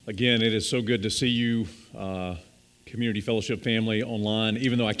Again, it is so good to see you, Community Fellowship family, online.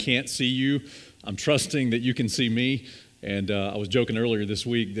 Even though I can't see you, I'm trusting that you can see me. And I was joking earlier this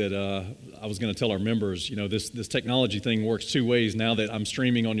week that I was going to tell our members, this technology thing works two ways. Now that I'm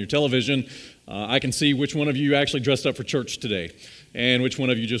streaming on your television, I can see which one of you actually dressed up for church today and which one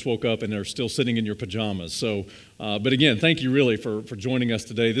of you just woke up and are still sitting in your pajamas. So, but again, thank you really for joining us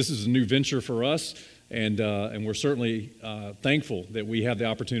today. This is a new venture for us. And we're certainly thankful that we have the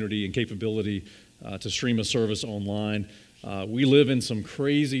opportunity and capability to stream a service online. We live in some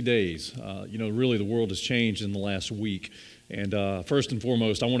crazy days. Really the world has changed in the last week. And first and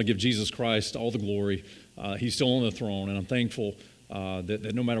foremost, I want to give Jesus Christ all the glory. He's still on the throne, and I'm thankful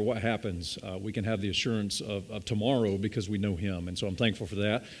that no matter what happens, we can have the assurance of tomorrow because we know Him. And so I'm thankful for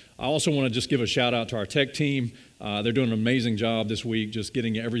that. I also want to just give a shout out to our tech team. They're doing an amazing job this week, just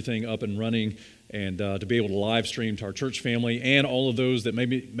getting everything up and running, and to be able to live stream to our church family and all of those that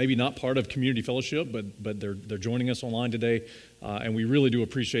maybe not part of Community Fellowship, but they're joining us online today. And we really do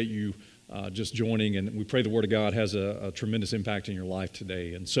appreciate you just joining, and we pray the Word of God has a tremendous impact in your life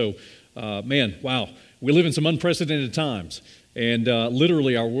today. And so, wow, we live in some unprecedented times. And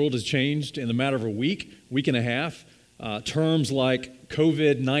literally our world has changed in the matter of a week and a half. Terms like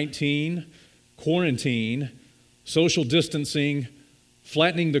COVID-19, quarantine, social distancing,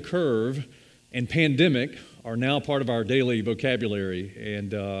 flattening the curve, and pandemic are now part of our daily vocabulary.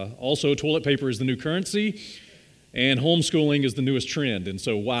 And also toilet paper is the new currency, and homeschooling is the newest trend. And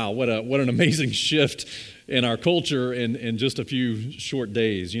so, wow, what an amazing shift in our culture in just a few short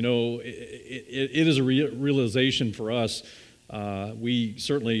days. It is a realization for us.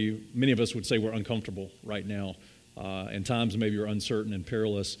 Many of us would say we're uncomfortable right now, and times maybe are uncertain and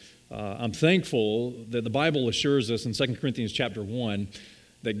perilous. I'm thankful that the Bible assures us in 2 Corinthians chapter 1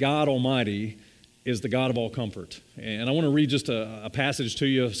 that God Almighty is the God of all comfort. And I want to read just a passage to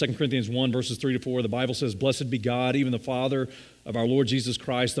you, 2 Corinthians 1, verses 3 to 4. The Bible says, "Blessed be God, even the Father of our Lord Jesus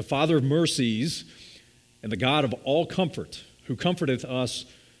Christ, the Father of mercies, and the God of all comfort, who comforteth us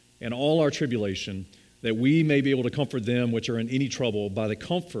in all our tribulation, that we may be able to comfort them which are in any trouble by the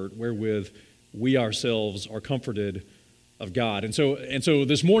comfort wherewith we ourselves are comforted of God." And so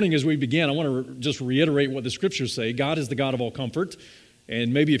this morning as we begin, I want to just reiterate what the scriptures say. God is the God of all comfort.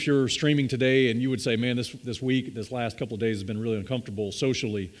 And maybe if you're streaming today and you would say, man, this week, this last couple of days has been really uncomfortable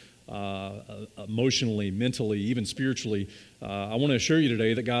socially, emotionally, mentally, even spiritually, I want to assure you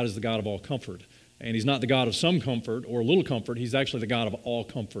today that God is the God of all comfort. And He's not the God of some comfort or a little comfort. He's actually the God of all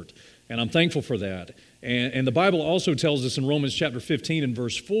comfort. And I'm thankful for that. And the Bible also tells us in Romans chapter 15 and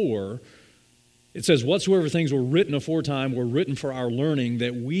verse 4, it says, "Whatsoever things were written aforetime were written for our learning,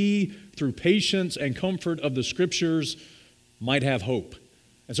 that we, through patience and comfort of the Scriptures, might have hope."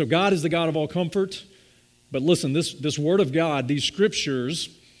 And so God is the God of all comfort. But listen, this Word of God, these Scriptures,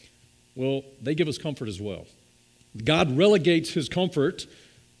 well, they give us comfort as well. God relegates His comfort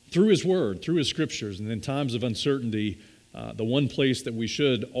through His Word, through His Scriptures. And in times of uncertainty, the one place that we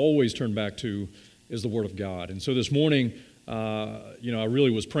should always turn back to is the Word of God. And so this morning, I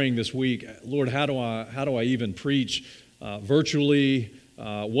really was praying this week, Lord, how do I even preach virtually?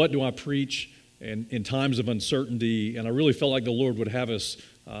 What do I preach in times of uncertainty? And I really felt like the Lord would have us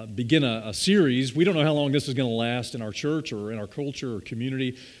begin a series. We don't know how long this is going to last in our church or in our culture or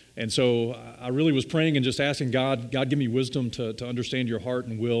community. And so I really was praying and just asking God, give me wisdom to understand your heart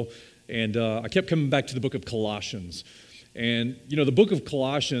and will. And I kept coming back to the book of Colossians. And, the book of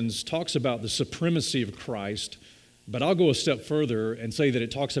Colossians talks about the supremacy of Christ, but I'll go a step further and say that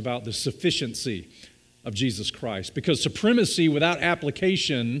it talks about the sufficiency of Jesus Christ. Because supremacy without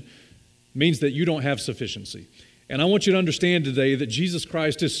application means that you don't have sufficiency. And I want you to understand today that Jesus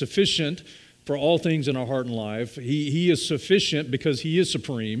Christ is sufficient for all things in our heart and life. He is sufficient because He is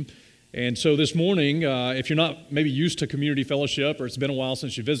supreme. And so this morning, if you're not maybe used to Community Fellowship or it's been a while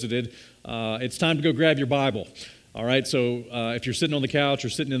since you visited, it's time to go grab your Bible. All right, so if you're sitting on the couch or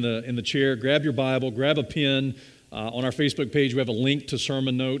sitting in the chair, grab your Bible, grab a pen. On our Facebook page, we have a link to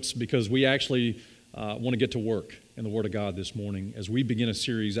sermon notes because we actually want to get to work in the Word of God this morning as we begin a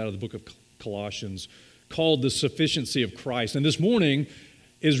series out of the book of Colossians called The Sufficiency of Christ. And this morning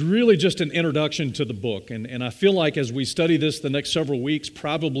is really just an introduction to the book. And I feel like as we study this the next several weeks,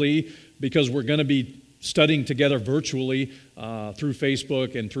 probably because we're going to be studying together virtually through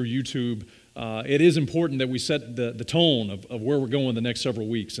Facebook and through YouTube, it is important that we set the tone of where we're going the next several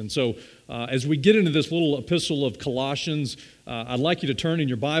weeks. And so as we get into this little epistle of Colossians, I'd like you to turn in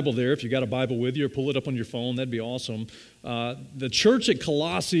your Bible there. If you got a Bible with you, or pull it up on your phone, that'd be awesome. The church at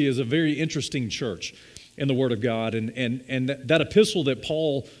Colossae is a very interesting church in the Word of God. And that epistle that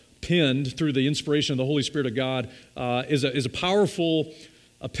Paul penned through the inspiration of the Holy Spirit of God is a powerful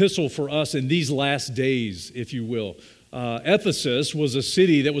epistle for us in these last days, if you will. Ephesus was a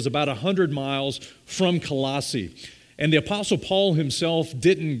city that was about 100 miles from Colossae. And the Apostle Paul himself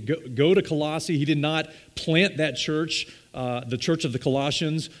didn't go to Colossae. He did not plant that church, the church of the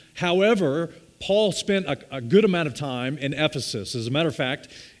Colossians. However, Paul spent a good amount of time in Ephesus. As a matter of fact,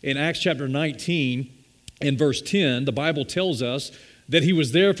 in Acts chapter 19, in verse 10, the Bible tells us that he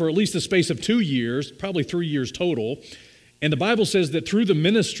was there for at least the space of 2 years, probably 3 years total. And the Bible says that through the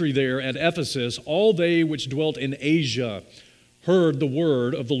ministry there at Ephesus, all they which dwelt in Asia heard the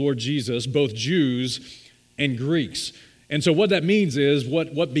word of the Lord Jesus, both Jews and Greeks. And so what that means is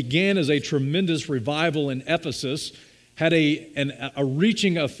what began as a tremendous revival in Ephesus had a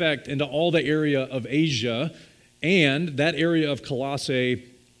reaching effect into all the area of Asia, and that area of Colossae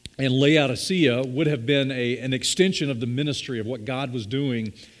and Laodicea would have been an extension of the ministry of what God was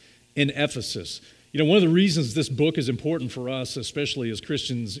doing in Ephesus. You know, one of the reasons this book is important for us, especially as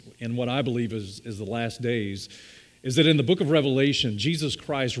Christians in what I believe is the last days, is that in the book of Revelation, Jesus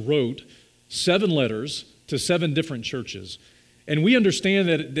Christ wrote 7 letters to 7 different churches. And we understand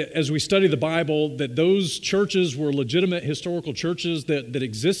that as we study the Bible, that those churches were legitimate historical churches that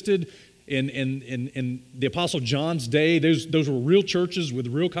existed in the Apostle John's day. Those were real churches with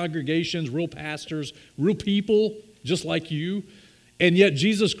real congregations, real pastors, real people, just like you. And yet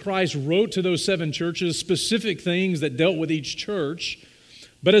Jesus Christ wrote to those 7 churches specific things that dealt with each church.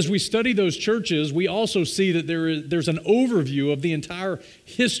 But as we study those churches, we also see that there's an overview of the entire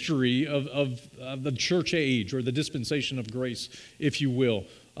history of the church age, or the dispensation of grace, if you will.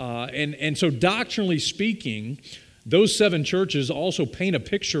 And so doctrinally speaking, those 7 churches also paint a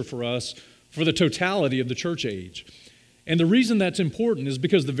picture for us for the totality of the church age. And the reason that's important is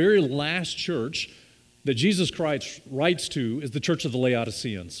because the very last church that Jesus Christ writes to is the church of the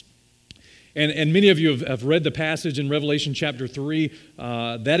Laodiceans. And many of you have read the passage in Revelation chapter 3.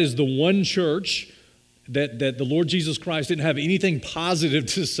 That is the one church that the Lord Jesus Christ didn't have anything positive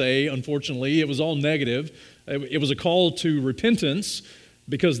to say, unfortunately. It was all negative. It was a call to repentance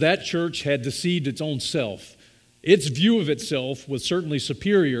because that church had deceived its own self. Its view of itself was certainly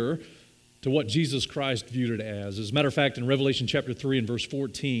superior to what Jesus Christ viewed it as. As a matter of fact, in Revelation chapter 3 and verse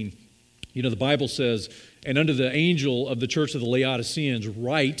 14, you know, the Bible says, "And unto the angel of the church of the Laodiceans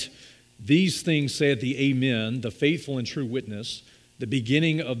write, these things saith the Amen, the faithful and true witness, the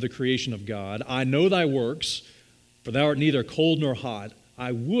beginning of the creation of God. I know thy works, for thou art neither cold nor hot.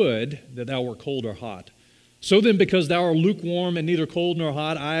 I would that thou wert cold or hot. So then, because thou art lukewarm and neither cold nor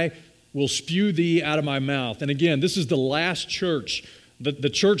hot, I will spew thee out of my mouth." And again, this is the last church, the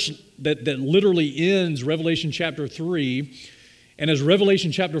church that literally ends Revelation chapter 3. And as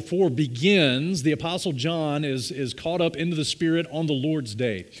Revelation chapter 4 begins, the Apostle John is caught up into the Spirit on the Lord's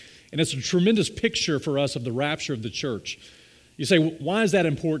day. And it's a tremendous picture for us of the rapture of the church. You say, why is that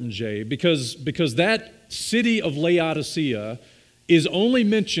important, Jay? Because that city of Laodicea is only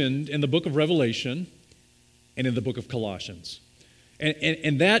mentioned in the book of Revelation and in the book of Colossians.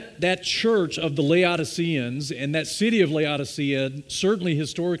 And that church of the Laodiceans and that city of Laodicea certainly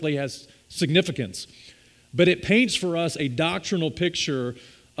historically has significance. But it paints for us a doctrinal picture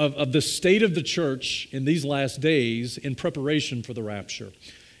of the state of the church in these last days in preparation for the rapture.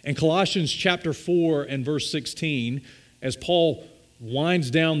 In Colossians chapter 4 and verse 16, as Paul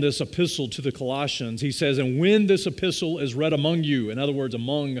winds down this epistle to the Colossians, he says, "And when this epistle is read among you," in other words,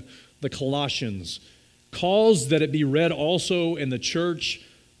 among the Colossians, "cause that it be read also in the church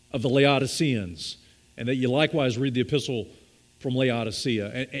of the Laodiceans, and that you likewise read the epistle from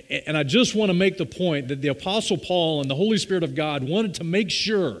Laodicea." And I just want to make the point that the Apostle Paul and the Holy Spirit of God wanted to make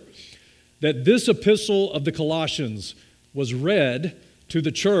sure that this epistle of the Colossians was read to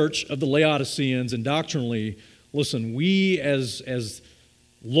the church of the Laodiceans. And doctrinally, listen, we as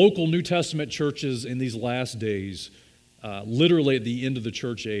local New Testament churches in these last days, literally at the end of the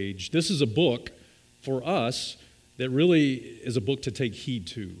church age, this is a book for us that really is a book to take heed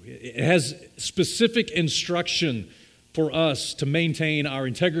to. It has specific instruction for us to maintain our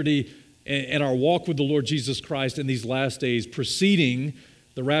integrity and our walk with the Lord Jesus Christ in these last days preceding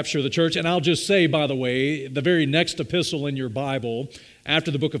the rapture of the church. And I'll just say, by the way, the very next epistle in your Bible after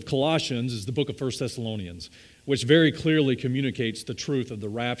the book of Colossians is the book of 1 Thessalonians, which very clearly communicates the truth of the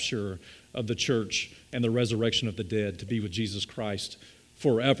rapture of the church and the resurrection of the dead to be with Jesus Christ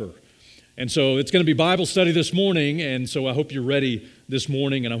forever. And so it's going to be Bible study this morning, and so I hope you're ready this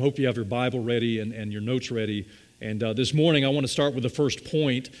morning, and I hope you have your Bible ready and your notes ready. And this morning I want to start with the first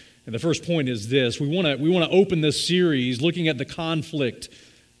point, and the first point is this. We want to open this series looking at the conflict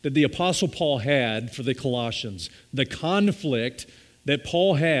that the Apostle Paul had for the Colossians, the conflict that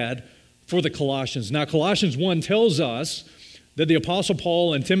Paul had for the Colossians. Now, Colossians 1 tells us that the Apostle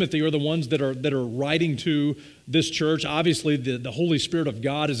Paul and Timothy are the ones that are writing to this church. Obviously, the Holy Spirit of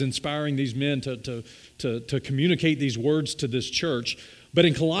God is inspiring these men to communicate these words to this church. But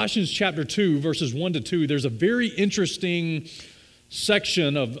in Colossians chapter 2, verses 1 to 2, there's a very interesting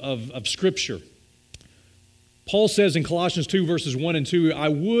section of Scripture. Paul says in Colossians 2, verses 1 and 2, I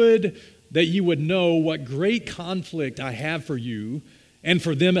would that you would know what great conflict I have for you and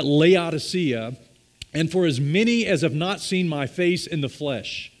for them at Laodicea, and for as many as have not seen my face in the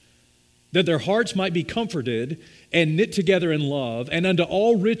flesh, that their hearts might be comforted and knit together in love, and unto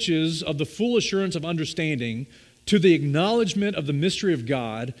all riches of the full assurance of understanding, to the acknowledgement of the mystery of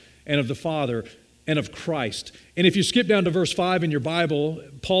God and of the Father and of Christ. And if you skip down to verse 5 in your Bible,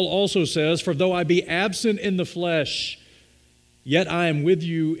 Paul also says, for though I be absent in the flesh, yet I am with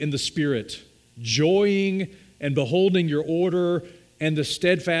you in the Spirit, joying and beholding your order and the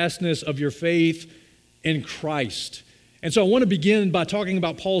steadfastness of your faith in Christ. And so I want to begin by talking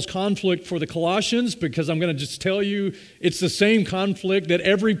about Paul's conflict for the Colossians, because I'm going to just tell you it's the same conflict that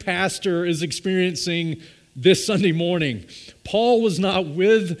every pastor is experiencing this Sunday morning. Paul was not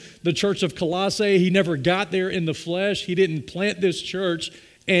with the church of Colossae. He never got there in the flesh. He didn't plant this church,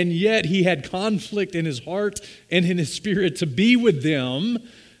 and yet he had conflict in his heart and in his spirit to be with them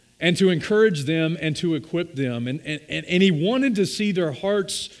and to encourage them and to equip them. And he wanted to see their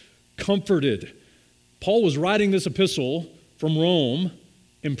hearts comforted. Paul was writing this epistle from Rome,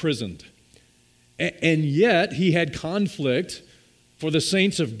 imprisoned. And yet he had conflict for the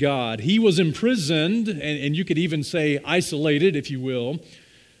saints of God. He was imprisoned, and you could even say isolated, if you will,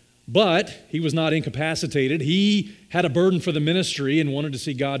 but he was not incapacitated. He had a burden for the ministry and wanted to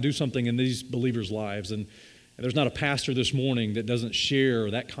see God do something in these believers' lives. And there's not a pastor this morning that doesn't share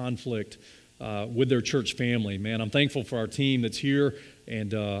that conflict with their church family. Man, I'm thankful for our team that's here,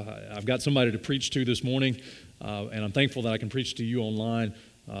 and I've got somebody to preach to this morning, and I'm thankful that I can preach to you online.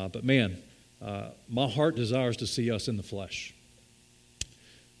 But man, my heart desires to see us in the flesh.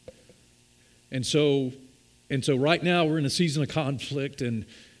 And so right now we're in a season of conflict, and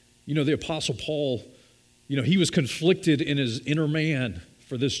the Apostle Paul, he was conflicted in his inner man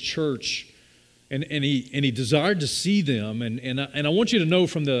for this church, and he desired to see them, and I want you to know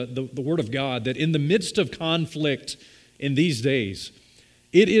from the Word of God that in the midst of conflict in these days,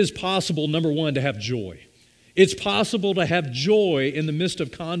 it is possible, number one, to have joy. It's possible to have joy in the midst of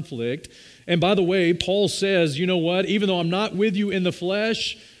conflict. And by the way, Paul says, you know what, even though I'm not with you in the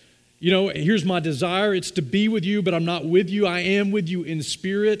flesh, here's my desire. It's to be with you, but I'm not with you. I am with you in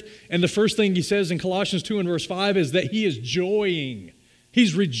spirit. And the first thing he says in Colossians 2 and verse 5 is that he is joying.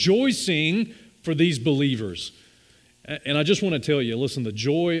 He's rejoicing for these believers. And I just want to tell you, listen, the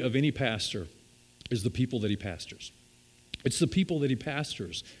joy of any pastor is the people that he pastors. It's the people that he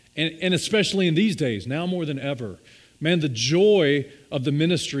pastors. And especially in these days, now more than ever, man, the joy of the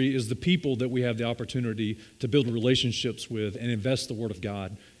ministry is the people that we have the opportunity to build relationships with and invest the Word of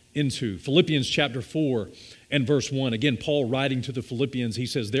God into. Philippians chapter 4 and verse 1. Again, Paul writing to the Philippians, he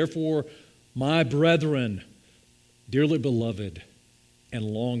says, therefore, my brethren, dearly beloved and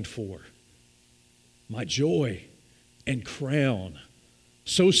longed for, my joy and crown,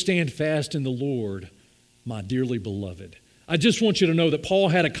 so stand fast in the Lord, my dearly beloved. I just want you to know that Paul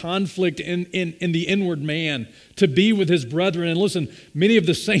had a conflict in the inward man to be with his brethren. And listen, many of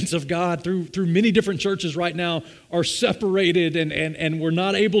the saints of God through many different churches right now are separated and we're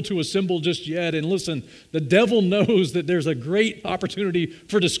not able to assemble just yet. And listen, the devil knows that there's a great opportunity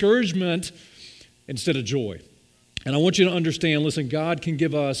for discouragement instead of joy. And I want you to understand, listen, God can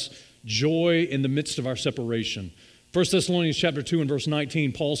give us joy in the midst of our separation. 1 Thessalonians chapter 2 and verse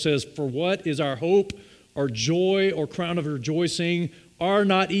 19, Paul says, for what is our hope, our joy, or crown of rejoicing? Are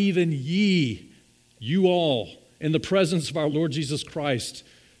not even ye, you all, in the presence of our Lord Jesus Christ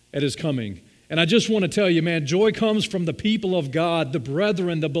at his coming? And I just want to tell you, man, joy comes from the people of God, the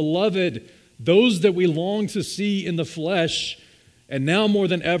brethren, the beloved, those that we long to see in the flesh. And now more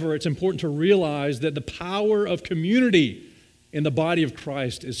than ever, it's important to realize that the power of community in the body of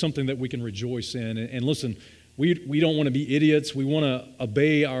Christ is something that we can rejoice in. And listen, we don't want to be idiots. We want to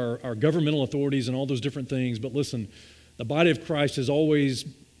obey our governmental authorities and all those different things. But listen, the body of Christ has always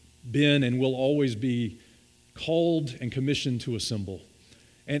been and will always be called and commissioned to assemble.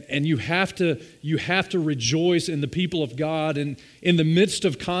 And you have to rejoice in the people of God and in the midst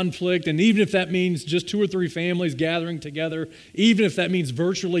of conflict. And even if that means just 2 or 3 families gathering together, even if that means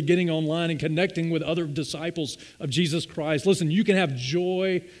virtually getting online and connecting with other disciples of Jesus Christ, listen, you can have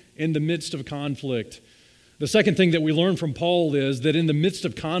joy in the midst of conflict. The second thing that we learn from Paul is that in the midst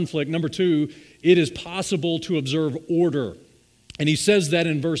of conflict, number 2, it is possible to observe order. And he says that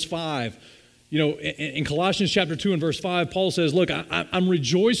in verse 5. You know, in Colossians chapter 2 and verse 5, Paul says, look, I'm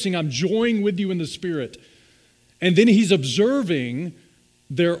rejoicing, I'm joying with you in the Spirit. And then he's observing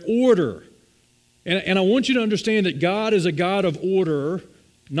their order. And I want you to understand that God is a God of order,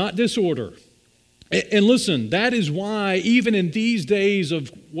 not disorder. And listen, that is why even in these days of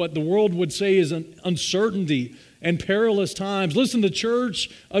what the world would say is an uncertainty and perilous times, listen, the church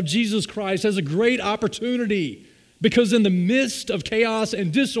of Jesus Christ has a great opportunity, because in the midst of chaos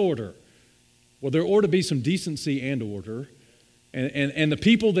and disorder, well, there ought to be some decency and order. And the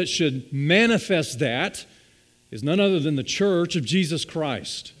people that should manifest that is none other than the church of Jesus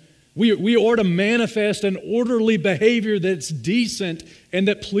Christ. We ought to manifest an orderly behavior that's decent and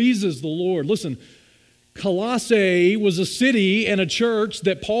that pleases the Lord. Listen, Colossae was a city and a church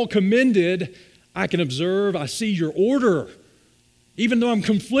that Paul commended. I can observe, I see your order. Even though I'm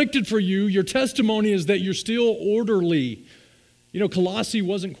conflicted for you, your testimony is that you're still orderly. You know, Colossae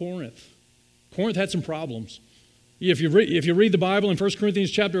wasn't Corinth. Corinth had some problems. If you read the Bible in 1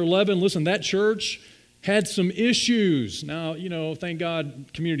 Corinthians chapter 11, listen, that church had some issues. Now, you know, thank God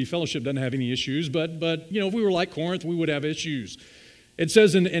Community Fellowship doesn't have any issues, but you know, if we were like Corinth, we would have issues. It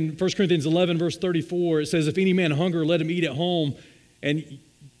says in 1 Corinthians 11, verse 34, it says, if any man hunger, let him eat at home, and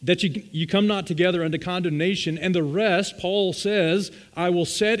that you come not together unto condemnation, and the rest, Paul says, I will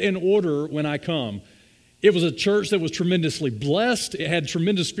set in order when I come. It was a church that was tremendously blessed. It had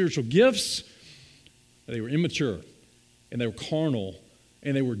tremendous spiritual gifts. They were immature, and they were carnal,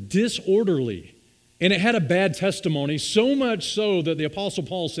 and they were disorderly. And it had a bad testimony, so much so that the Apostle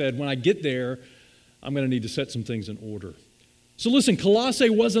Paul said, when I get there, I'm going to need to set some things in order. So listen, Colossae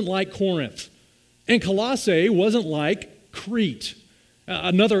wasn't like Corinth, and Colossae wasn't like Crete,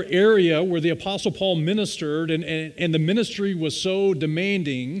 another area where the Apostle Paul ministered, and the ministry was so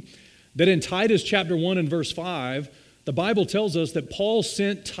demanding that in Titus chapter 1 and verse 5, the Bible tells us that Paul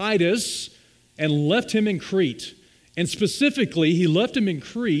sent Titus and left him in Crete. And specifically, he left him in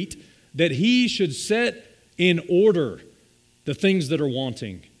Crete that he should set in order the things that are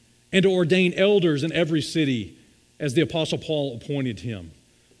wanting and to ordain elders in every city as the Apostle Paul appointed him.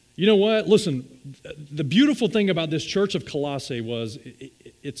 You know what? Listen, the beautiful thing about this church of Colossae was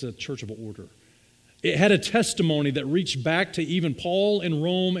it's a church of order. It had a testimony that reached back to even Paul in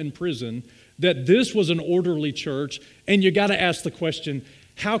Rome in prison, that this was an orderly church. And you got to ask the question,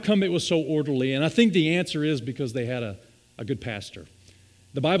 how come it was so orderly? And I think the answer is because they had a good pastor.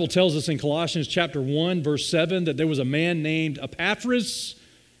 The Bible tells us in Colossians chapter 1, verse 7, that there was a man named Epaphras,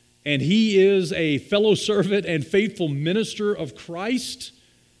 and he is a fellow servant and faithful minister of Christ,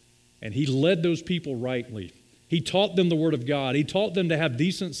 and he led those people rightly. He taught them the Word of God. He taught them to have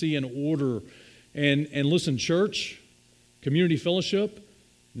decency and order. And listen, church, Community Fellowship,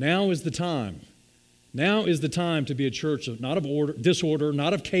 now is the time. Now is the time to be a church of not of order, disorder,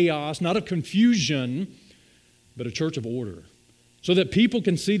 not of chaos, not of confusion, but a church of order, so that people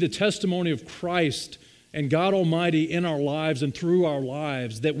can see the testimony of Christ and God Almighty in our lives and through our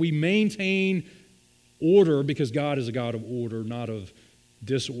lives, that we maintain order because God is a God of order, not of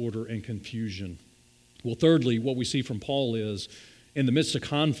disorder and confusion. Well, thirdly, what we see from Paul is, in the midst of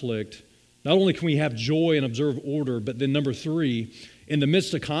conflict, not only can we have joy and observe order, but then number three, in the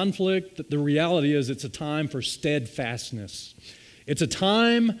midst of conflict, the reality is it's a time for steadfastness. It's a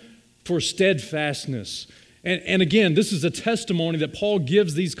time for steadfastness. And again, this is a testimony that Paul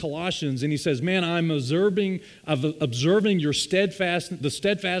gives these Colossians, and he says, man, I'm observing your the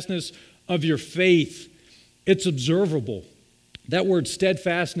steadfastness of your faith. It's observable. That word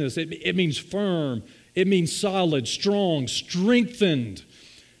steadfastness, it means firm, it means solid, strong, strengthened.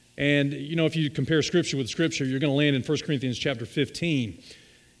 And, you know, if you compare Scripture with Scripture, you're going to land in 1 Corinthians chapter 15,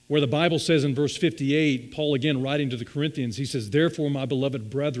 where the Bible says in verse 58, Paul again writing to the Corinthians, he says, therefore, my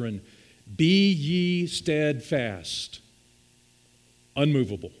beloved brethren, be ye steadfast,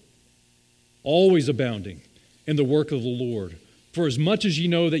 unmovable, always abounding in the work of the Lord. For as much as ye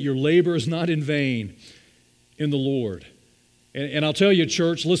know that your labor is not in vain in the Lord. And I'll tell you,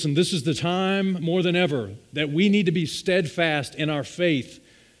 church, listen, this is the time more than ever that we need to be steadfast in our faith.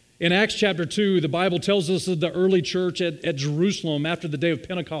 In Acts chapter 2, the Bible tells us of the early church at Jerusalem after the day of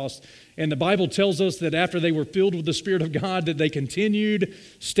Pentecost. And the Bible tells us that after they were filled with the Spirit of God, that they continued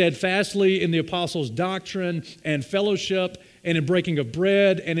steadfastly in the apostles' doctrine and fellowship and in breaking of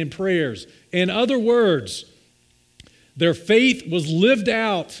bread and in prayers. In other words, their faith was lived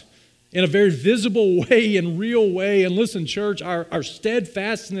out in a very visible way and real way. And listen, church, our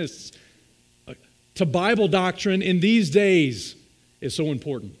steadfastness to Bible doctrine in these days is so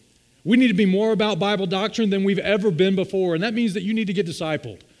important. We need to be more about Bible doctrine than we've ever been before, and that means that you need to get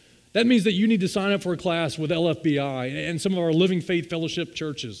discipled. That means that you need to sign up for a class with LFBI and some of our Living Faith Fellowship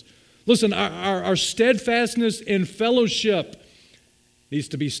churches. Listen, our steadfastness in fellowship needs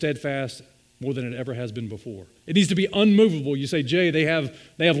to be steadfast more than it ever has been before. It needs to be unmovable. You say, Jay, they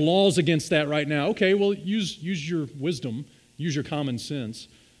have laws against that right now. Okay, well, use your wisdom, use your common sense.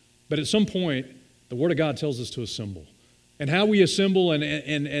 But at some point, the Word of God tells us to assemble. And how we assemble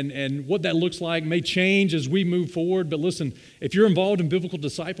and what that looks like may change as we move forward. But listen, if you're involved in biblical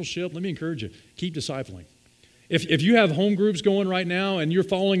discipleship, let me encourage you, keep discipling. If you have home groups going right now and you're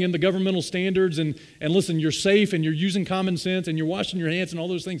following in the governmental standards and listen, you're safe and you're using common sense and you're washing your hands and all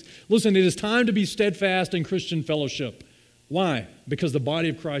those things, listen, it is time to be steadfast in Christian fellowship. Why? Because the body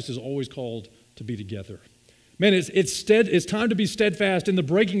of Christ is always called to be together. Man, it's time to be steadfast in the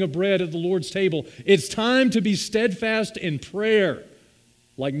breaking of bread at the Lord's table. It's time to be steadfast in prayer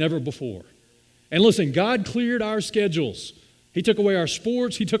like never before. And listen, God cleared our schedules. He took away our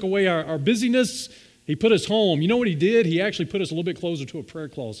sports. He took away our busyness. He put us home. You know what he did? He actually put us a little bit closer to a prayer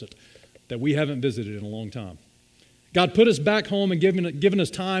closet that we haven't visited in a long time. God put us back home and given us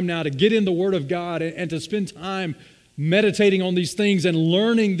time now to get in the Word of God and to spend time meditating on these things and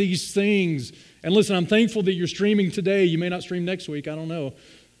learning these things. And listen, I'm thankful that you're streaming today. You may not stream next week, I don't know.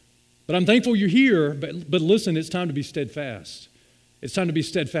 But I'm thankful you're here. But listen, it's time to be steadfast. It's time to be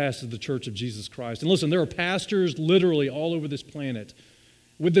steadfast as the church of Jesus Christ. And listen, there are pastors literally all over this planet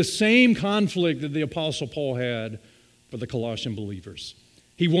with the same conflict that the Apostle Paul had for the Colossian believers.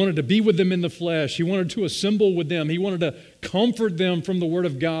 He wanted to be with them in the flesh. He wanted to assemble with them. He wanted to comfort them from the Word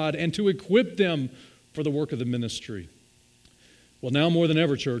of God and to equip them for the work of the ministry. Well, now more than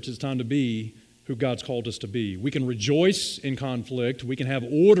ever, church, it's time to be who God's called us to be. We can rejoice in conflict. We can have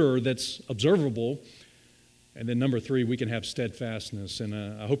order that's observable. And then number 3, we can have steadfastness. And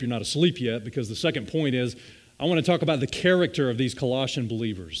I hope you're not asleep yet, because the second point is I want to talk about the character of these Colossian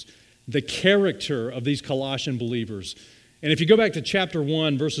believers. The character of these Colossian believers. And if you go back to chapter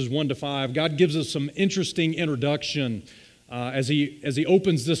 1, verses 1 to 5, God gives us some interesting introduction as he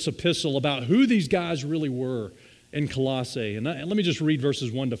opens this epistle about who these guys really were in Colossae. And let me just read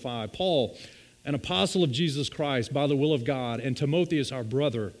verses 1 to 5. Paul, an apostle of Jesus Christ by the will of God, and Timotheus, our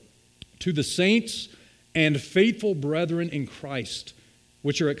brother, to the saints and faithful brethren in Christ,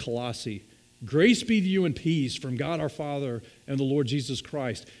 which are at Colossae, grace be to you and peace from God our Father and the Lord Jesus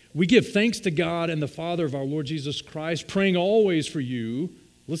Christ. We give thanks to God and the Father of our Lord Jesus Christ, praying always for you.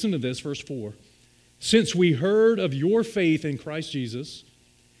 Listen to this, verse 4. Since we heard of your faith in Christ Jesus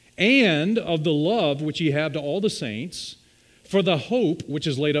and of the love which ye have to all the saints, for the hope which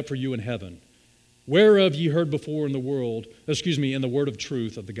is laid up for you in heaven, whereof ye heard before in the word of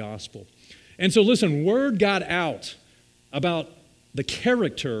truth of the gospel. And so listen, word got out about the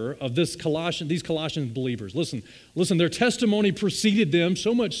character of these Colossian believers. Listen, their testimony preceded them,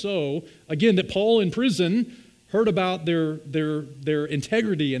 so much so, again, that Paul in prison heard about their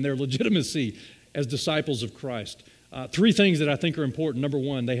integrity and their legitimacy as disciples of Christ. 3 things that I think are important. Number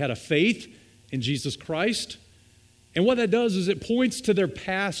 1, they had a faith in Jesus Christ. And what that does is it points to their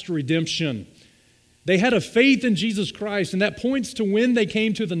past redemption. They had a faith in Jesus Christ, and that points to when they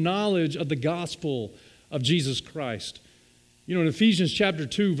came to the knowledge of the gospel of Jesus Christ. You know, in Ephesians chapter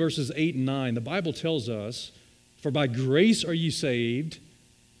 2, verses 8 and 9, the Bible tells us, for by grace are ye saved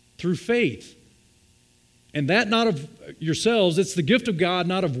through faith. And that not of yourselves, it's the gift of God,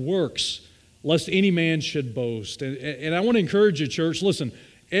 not of works, lest any man should boast. And I want to encourage you, church, listen,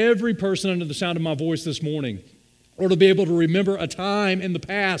 every person under the sound of my voice this morning ought to be able to remember a time in the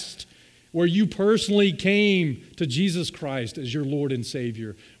past where you personally came to Jesus Christ as your Lord and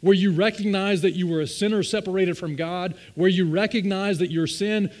Savior, where you recognized that you were a sinner separated from God, where you recognized that your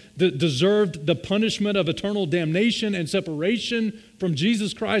sin deserved the punishment of eternal damnation and separation from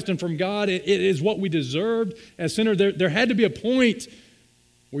Jesus Christ and from God. It is what we deserved as sinners. There had to be a point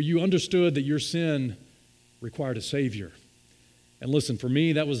where you understood that your sin required a Savior. And listen, for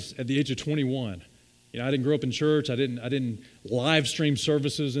me, that was at the age of 21. You know, I didn't grow up in church. I didn't live stream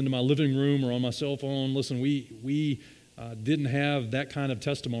services into my living room or on my cell phone. Listen, we didn't have that kind of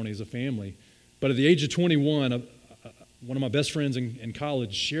testimony as a family. But at the age of 21, one of my best friends in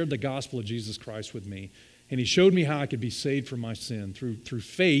college shared the gospel of Jesus Christ with me, and he showed me how I could be saved from my sin through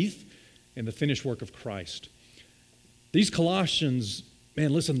faith in the finished work of Christ. These Colossians,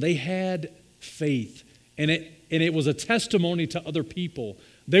 man, listen, they had faith, and it was a testimony to other people.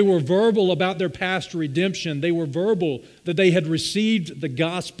 They were verbal about their past redemption. They were verbal that they had received the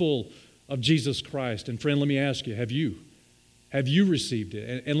gospel of Jesus Christ. And friend, let me ask you, have you received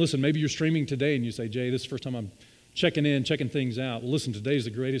it? And listen, maybe you're streaming today and you say, Jay, this is the first time I'm checking things out. Well, listen, today is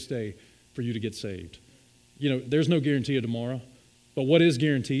the greatest day for you to get saved. You know, there's no guarantee of tomorrow, but what is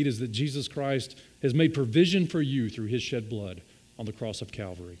guaranteed is that Jesus Christ has made provision for you through his shed blood on the cross of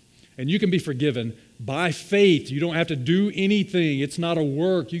Calvary. and you can be forgiven by faith. You don't have to do anything. It's not a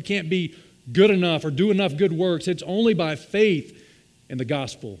work. You can't be good enough or do enough good works. It's only by faith in the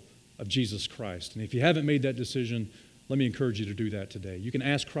gospel of Jesus Christ. And if you haven't made that decision, let me encourage you to do that today. You can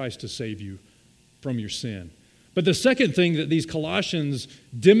ask Christ to save you from your sin. But the second thing that these Colossians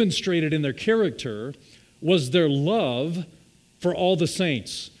demonstrated in their character was their love for all the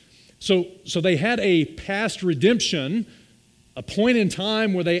saints. So they had a past redemption, a point in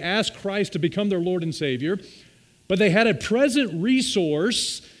time where they asked Christ to become their Lord and Savior, but they had a present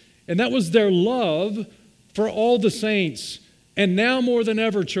resource, and that was their love for all the saints. And now more than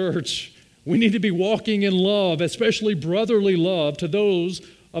ever, church, we need to be walking in love, especially brotherly love to those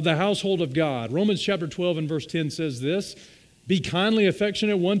of the household of God. Romans chapter 12 and verse 10 says this, "Be kindly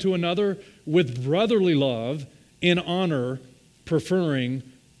affectionate one to another with brotherly love, in honor, preferring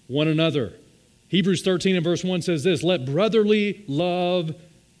one another." Hebrews 13 and verse 1 says this, "Let brotherly love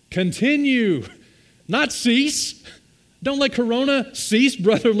continue," not cease. Don't let Corona cease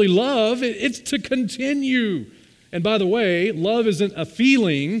brotherly love. It's to continue. And by the way, love isn't a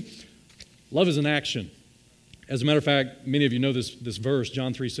feeling, love is an action. As a matter of fact, many of you know this verse,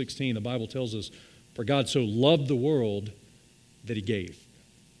 John 3:16, the Bible tells us, "For God so loved the world that He gave."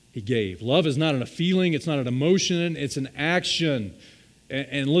 He gave. Love is not a feeling, it's not an emotion, it's an action.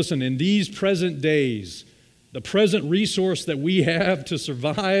 And listen, in these present days, the present resource that we have to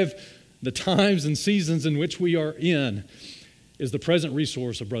survive the times and seasons in which we are in is the present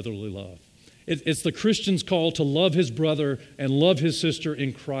resource of brotherly love. It's the Christian's call to love his brother and love his sister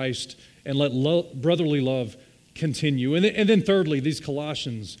in Christ and let brotherly love continue. And then thirdly, these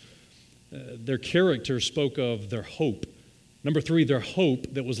Colossians, their character spoke of their hope. Number 3, their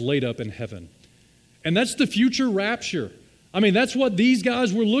hope that was laid up in heaven. And that's the future rapture. I mean, that's what these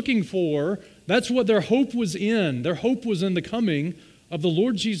guys were looking for. That's what their hope was in. Their hope was in the coming of the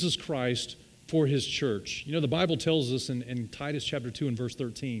Lord Jesus Christ for His church. You know, the Bible tells us in Titus chapter 2 and verse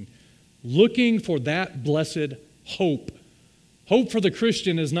 13, looking for that blessed hope. Hope for the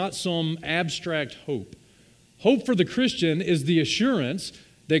Christian is not some abstract hope. Hope for the Christian is the assurance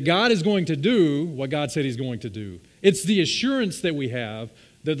that God is going to do what God said He's going to do. It's the assurance that we have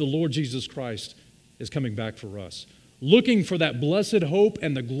that the Lord Jesus Christ is coming back for us. Looking for that blessed hope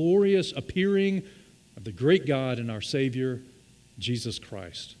and the glorious appearing of the great God and our Savior, Jesus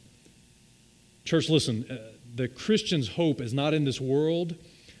Christ. Church, listen, the Christian's hope is not in this world.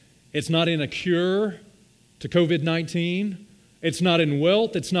 It's not in a cure to COVID-19. It's not in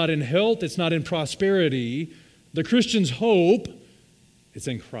wealth. It's not in health. It's not in prosperity. The Christian's hope, it's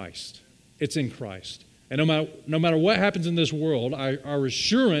in Christ. It's in Christ. And no matter what happens in this world, our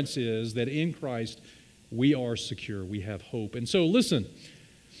assurance is that in Christ we are secure. We have hope. And so listen,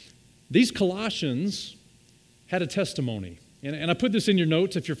 these Colossians had a testimony. And I put this in your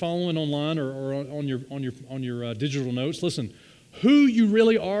notes if you're following online or on your digital notes. Listen, who you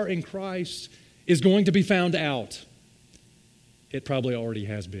really are in Christ is going to be found out. It probably already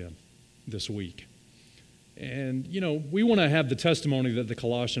has been this week. And, you know, we want to have the testimony that the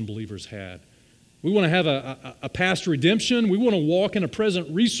Colossian believers had. We want to have a past redemption. We want to walk in a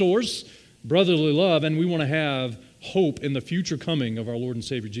present resource, brotherly love, and we want to have hope in the future coming of our Lord and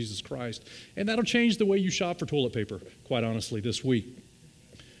Savior Jesus Christ. And that'll change the way you shop for toilet paper, quite honestly, this week.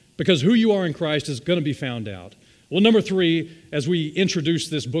 Because who you are in Christ is going to be found out. Well, number 3, as we introduce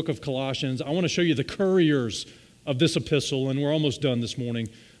this book of Colossians, I want to show you the couriers of this epistle, and we're almost done this morning.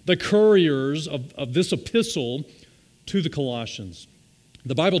 The couriers of this epistle to the Colossians.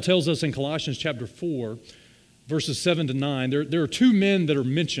 The Bible tells us in Colossians chapter 4, verses 7 to 9, there are 2 men that are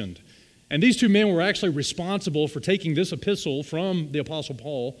mentioned. And these 2 men were actually responsible for taking this epistle from the Apostle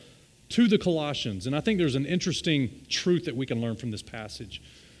Paul to the Colossians. And I think there's an interesting truth that we can learn from this passage.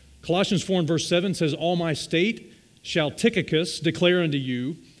 Colossians 4 and verse 7 says, "All my state shall Tychicus declare unto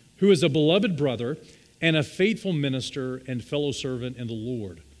you, who is a beloved brother and a faithful minister and fellow servant in the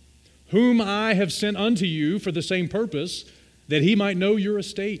Lord, whom I have sent unto you for the same purpose, that he might know your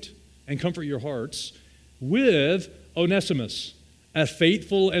estate and comfort your hearts, with Onesimus, a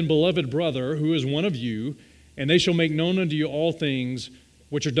faithful and beloved brother who is one of you, and they shall make known unto you all things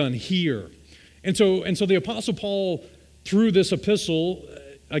which are done here." And so the Apostle Paul, through this epistle,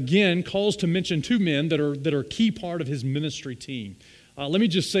 again, calls to mention 2 men that are key part of his ministry team. Let me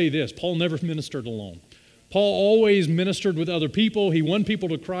just say this, Paul never ministered alone. Paul always ministered with other people. He won people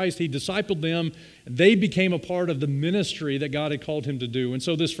to Christ. He discipled them. They became a part of the ministry that God had called him to do. And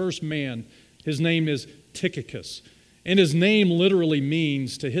so this first man, his name is Tychicus. And his name literally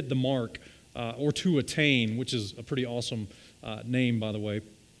means to hit the mark or to attain, which is a pretty awesome name, by the way.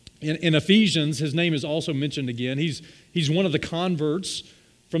 In Ephesians, his name is also mentioned again. He's one of the converts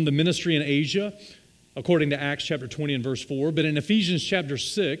from the ministry in Asia, according to Acts chapter 20 and verse 4. But in Ephesians chapter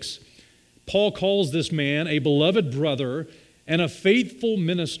 6, Paul calls this man a beloved brother and a faithful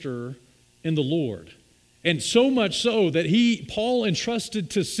minister in the Lord. And so much so that Paul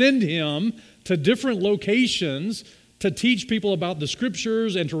entrusted to send him to different locations to teach people about the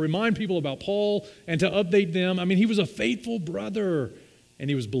Scriptures and to remind people about Paul and to update them. I mean, he was a faithful brother and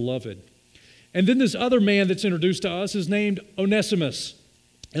he was beloved. And then this other man that's introduced to us is named Onesimus.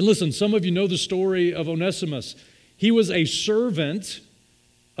 And listen, some of you know the story of Onesimus. He was a servant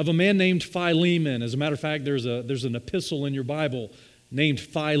of a man named Philemon. As a matter of fact, there's an epistle in your Bible named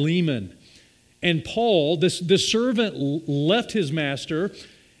Philemon. And Paul, this servant, left his master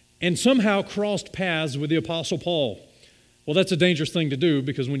and somehow crossed paths with the Apostle Paul. Well, that's a dangerous thing to do,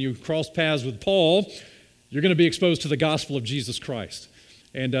 because when you cross paths with Paul, you're going to be exposed to the gospel of Jesus Christ.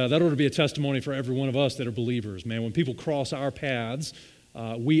 And that ought to be a testimony for every one of us that are believers, man. When people cross our paths,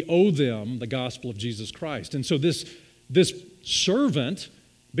 we owe them the gospel of Jesus Christ. And so this servant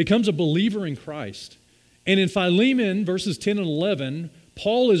becomes a believer in Christ. And in Philemon, verses 10 and 11,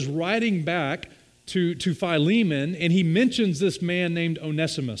 Paul is writing back to Philemon, and he mentions this man named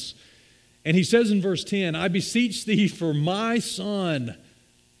Onesimus. And he says in verse 10, I beseech thee for my son,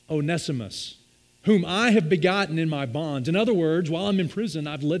 Onesimus, whom I have begotten in my bonds. In other words, while I'm in prison,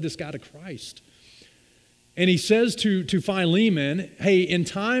 I've led this guy to Christ. And he says to Philemon, hey, in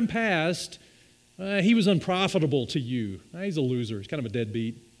time past, he was unprofitable to you. He's a loser. He's kind of a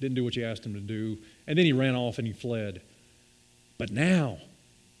deadbeat. Didn't do what you asked him to do. And then he ran off and he fled. But now,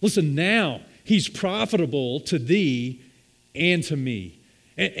 listen, now he's profitable to thee and to me.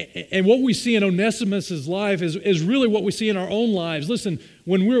 And what we see in Onesimus' life is really what we see in our own lives. Listen,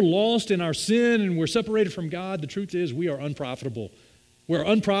 when we're lost in our sin and we're separated from God, the truth is we are unprofitable. We're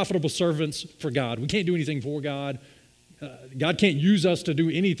unprofitable servants for God. We can't do anything for God. God can't use us to do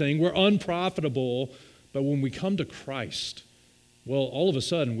anything. We're unprofitable. But when we come to Christ, well, all of a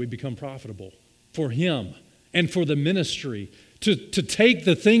sudden we become profitable for Him and for the ministry, to take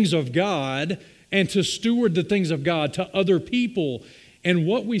the things of God and to steward the things of God to other people. And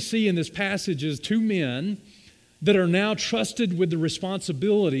what we see in this passage is two men that are now trusted with the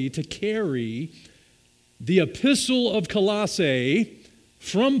responsibility to carry the epistle of Colossae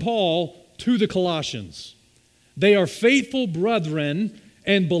from Paul to the Colossians. They are faithful brethren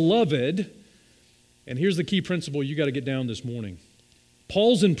and beloved. And here's the key principle you got to get down this morning.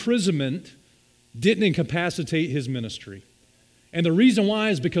 Paul's imprisonment didn't incapacitate his ministry. And the reason why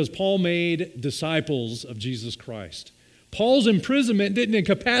is because Paul made disciples of Jesus Christ. Paul's imprisonment didn't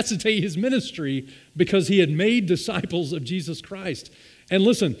incapacitate his ministry because he had made disciples of Jesus Christ. And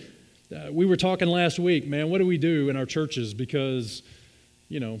listen, we were talking last week, man, what do we do in our churches? Because,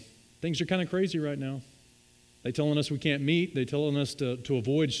 things are kind of crazy right now. They're telling us we can't meet. They're telling us to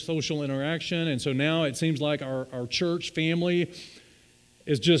avoid social interaction. And so now it seems like our church family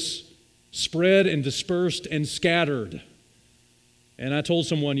is just spread and dispersed and scattered. And I told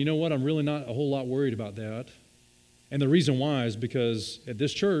someone, you know what, I'm really not a whole lot worried about that. And the reason why is because at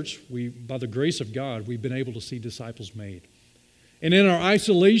this church, by the grace of God, we've been able to see disciples made. And in our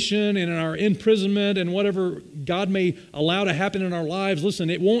isolation and in our imprisonment and whatever God may allow to happen in our lives, listen,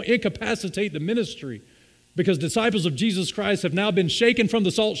 it won't incapacitate the ministry, because disciples of Jesus Christ have now been shaken from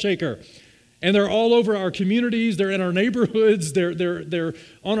the salt shaker. And they're all over our communities. They're in our neighborhoods. They're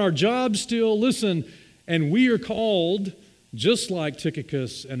on our jobs still. Listen, and we are called, just like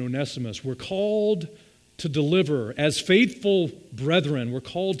Tychicus and Onesimus, we're called to deliver, as faithful brethren, we're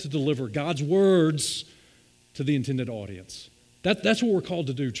called to deliver God's words to the intended audience. That's what we're called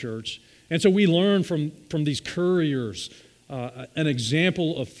to do, church. And so we learn from these couriers an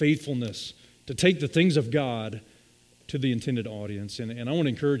example of faithfulness to take the things of God to the intended audience. And I want to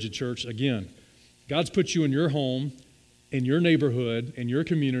encourage you, church, again, God's put you in your home, in your neighborhood, in your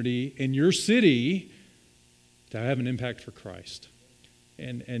community, in your city to have an impact for Christ.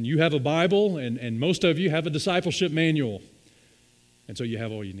 And you have a Bible, and most of you have a discipleship manual. And so you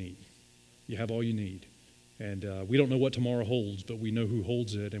have all you need. You have all you need. And we don't know what tomorrow holds, but we know who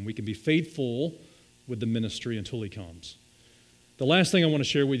holds it, and we can be faithful with the ministry until He comes. The last thing I want to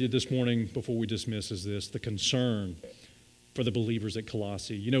share with you this morning before we dismiss is this: the concern for the believers at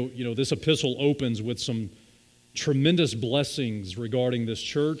Colossae. You know, this epistle opens with some tremendous blessings regarding this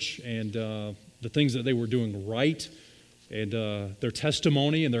church and the things that they were doing right, and their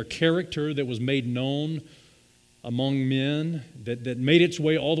testimony and their character that was made known among men, that made its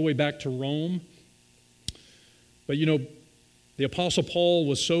way all the way back to Rome. But the Apostle Paul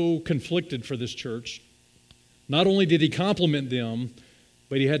was so conflicted for this church. Not only did he compliment them,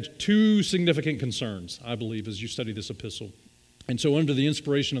 but he had two significant concerns, I believe, as you study this epistle. And so under the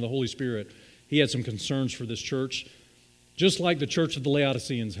inspiration of the Holy Spirit, he had some concerns for this church, just like the church of the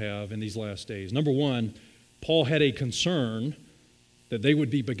Laodiceans have in these last days. Number one, Paul had a concern that they would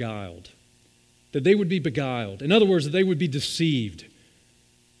be beguiled. That they would be beguiled. In other words, that they would be deceived.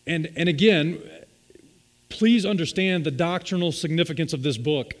 And again, please understand the doctrinal significance of this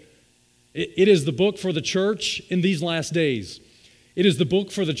book. It is the book for the church in these last days. It is the book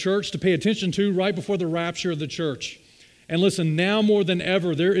for the church to pay attention to right before the rapture of the church. And listen, now more than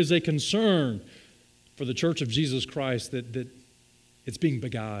ever, there is a concern for the church of Jesus Christ that it's being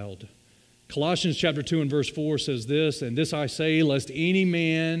beguiled. Colossians chapter 2 and verse 4 says this, "And this I say, lest any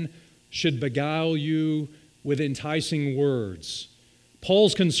man should beguile you with enticing words."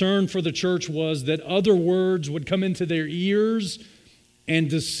 Paul's concern for the church was that other words would come into their ears and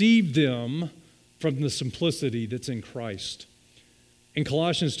deceive them from the simplicity that's in Christ. In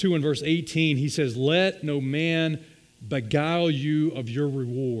Colossians 2 and verse 18, he says, "Let no man beguile you of your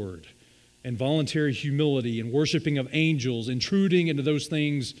reward, and voluntary humility, and worshiping of angels, intruding into those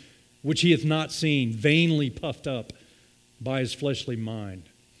things which he hath not seen, vainly puffed up by his fleshly mind."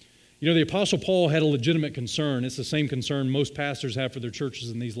 You know, the Apostle Paul had a legitimate concern. It's the same concern most pastors have for their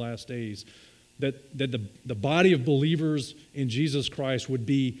churches in these last days, that the body of believers in Jesus Christ would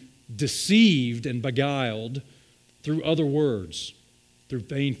be deceived and beguiled through other words, through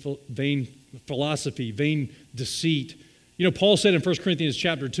vain philosophy, vain deceit. You know, Paul said in 1 Corinthians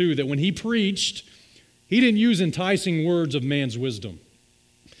chapter 2 that when he preached, he didn't use enticing words of man's wisdom.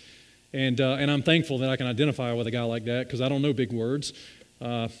 And I'm thankful that I can identify with a guy like that because I don't know big words.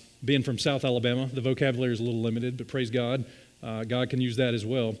 Being from South Alabama, the vocabulary is a little limited, but praise God, God can use that as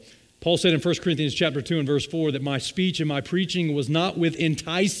well. Paul said in 1 Corinthians chapter 2 and verse 4 that my speech and my preaching was not with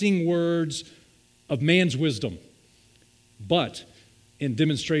enticing words of man's wisdom, but in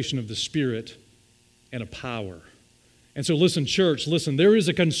demonstration of the Spirit and of power. And so listen, church, listen, there is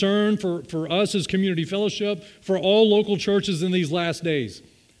a concern for us as Community Fellowship, for all local churches in these last days.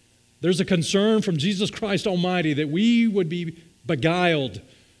 There's a concern from Jesus Christ Almighty that we would be beguiled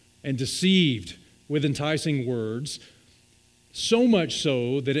and deceived with enticing words, so much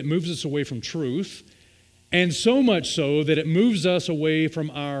so that it moves us away from truth, and so much so that it moves us away from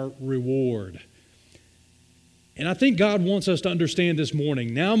our reward. And I think God wants us to understand this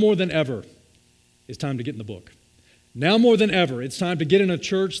morning, now more than ever, it's time to get in the book. Now more than ever, it's time to get in a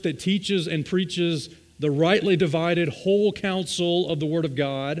church that teaches and preaches the rightly divided whole counsel of the Word of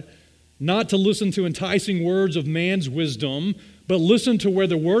God, not to listen to enticing words of man's wisdom, but listen to where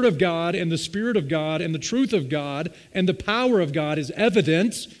the Word of God and the Spirit of God and the truth of God and the power of God is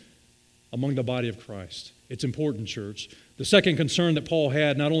evident among the body of Christ. It's important, church. The second concern that Paul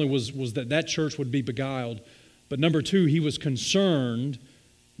had not only was that church would be beguiled, but number two, he was concerned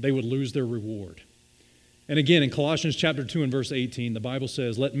they would lose their reward. And again, in Colossians chapter 2 and verse 18, the Bible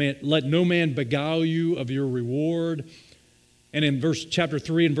says, let no man beguile you of your reward. And in chapter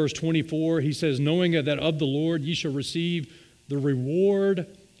 3 and verse 24, he says, knowing that of the Lord ye shall receive the reward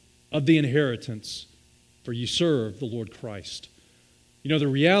of the inheritance, for ye serve the Lord Christ. You know, the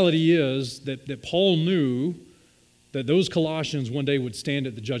reality is that Paul knew that those Colossians one day would stand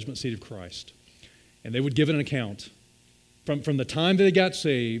at the judgment seat of Christ. And they would give an account from the time that they got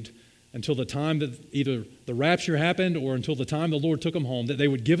saved until the time that either the rapture happened or until the time the Lord took them home, that they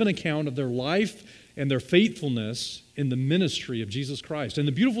would give an account of their life and their faithfulness in the ministry of Jesus Christ. And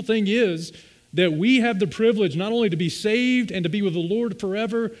the beautiful thing is that we have the privilege not only to be saved and to be with the Lord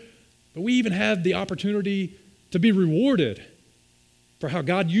forever, but we even have the opportunity to be rewarded for how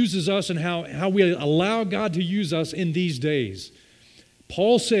God uses us and how we allow God to use us in these days.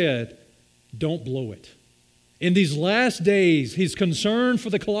 Paul said, don't blow it. In these last days, his concern for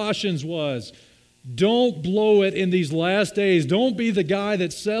the Colossians was, don't blow it in these last days. Don't be the guy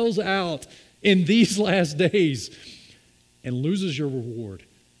that sells out in these last days and loses your reward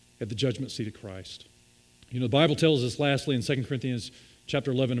at the judgment seat of Christ. You know, the Bible tells us lastly in 2 Corinthians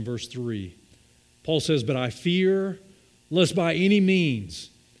chapter 11 and verse 3, Paul says, but I fear lest by any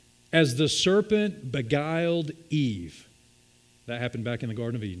means, as the serpent beguiled Eve, that happened back in the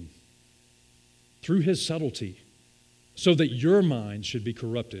Garden of Eden, through his subtlety, so that your mind should be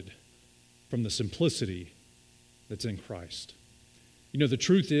corrupted from the simplicity that's in Christ. You know, the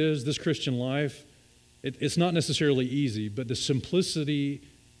truth is, this Christian life, it's not necessarily easy, but the simplicity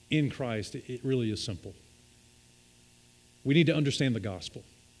in Christ, it really is simple. We need to understand the gospel,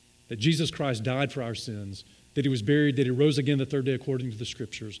 that Jesus Christ died for our sins, that he was buried, that he rose again the third day according to the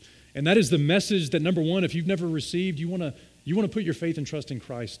Scriptures. And that is the message that, number one, if you've never received, you want to put your faith and trust in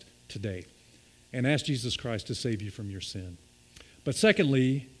Christ today and ask Jesus Christ to save you from your sin. But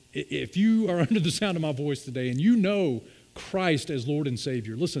secondly, if you are under the sound of my voice today and you know Christ as Lord and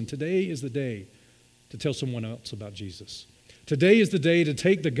Savior, listen, today is the day to tell someone else about Jesus. Today is the day to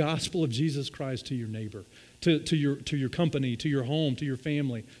take the gospel of Jesus Christ to your neighbor, to your company, to your home, to your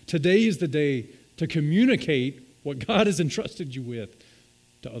family. Today is the day to communicate what God has entrusted you with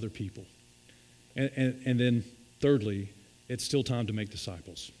to other people. And then thirdly, it's still time to make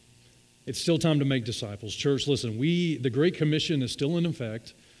disciples. It's still time to make disciples. Church, listen, the Great Commission is still in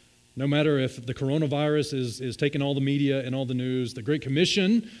effect. No matter if the coronavirus is taking all the media and all the news, the Great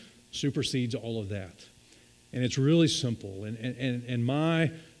Commission supersedes all of that. And it's really simple. And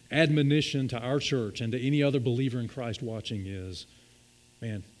my admonition to our church and to any other believer in Christ watching is,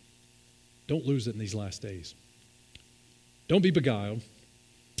 man, don't lose it in these last days. Don't be beguiled.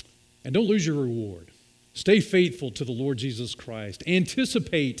 And don't lose your reward. Stay faithful to the Lord Jesus Christ.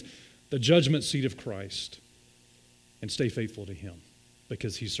 Anticipate the judgment seat of Christ. And stay faithful to Him,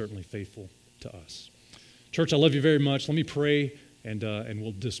 because He's certainly faithful to us. Church, I love you very much. Let me pray, and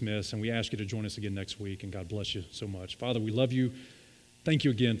we'll dismiss. And we ask you to join us again next week. And God bless you so much. Father, we love you. Thank you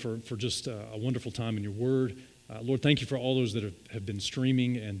again for just a wonderful time in your word. Lord, thank you for all those that have been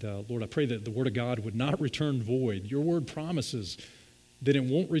streaming. And Lord, I pray that the word of God would not return void. Your word promises that it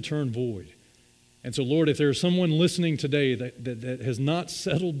won't return void. And so, Lord, if there's someone listening today that has not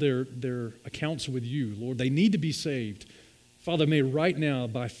settled their accounts with you, Lord, they need to be saved. Father, may right now,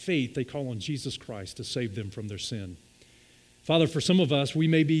 by faith, they call on Jesus Christ to save them from their sin. Father, for some of us, we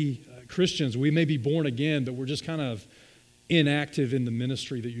may be Christians, we may be born again, but we're just kind of inactive in the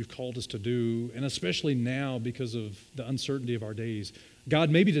ministry that you've called us to do, and especially now because of the uncertainty of our days. God,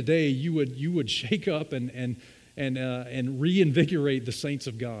 maybe today you would shake up and reinvigorate the saints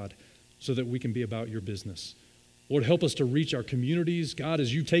of God so that we can be about your business. Lord, help us to reach our communities. God,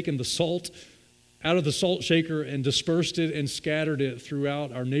 as you've taken the salt out of the salt shaker and dispersed it and scattered it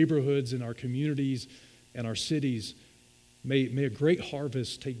throughout our neighborhoods and our communities and our cities, may a great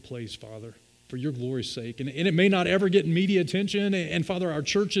harvest take place, Father, for your glory's sake. And it may not ever get media attention. And Father, our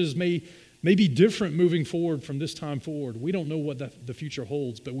churches may be different moving forward from this time forward. We don't know what the future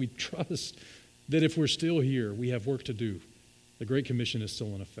holds, but we trust that if we're still here, we have work to do. The Great Commission is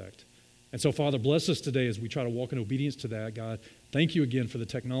still in effect. And so, Father, bless us today as we try to walk in obedience to that. God, thank you again for the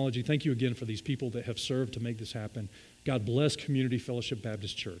technology. Thank you again for these people that have served to make this happen. God, bless Community Fellowship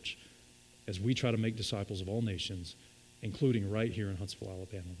Baptist Church as we try to make disciples of all nations, including right here in Huntsville,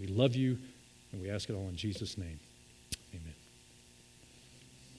 Alabama. We love you, and we ask it all in Jesus' name. Amen.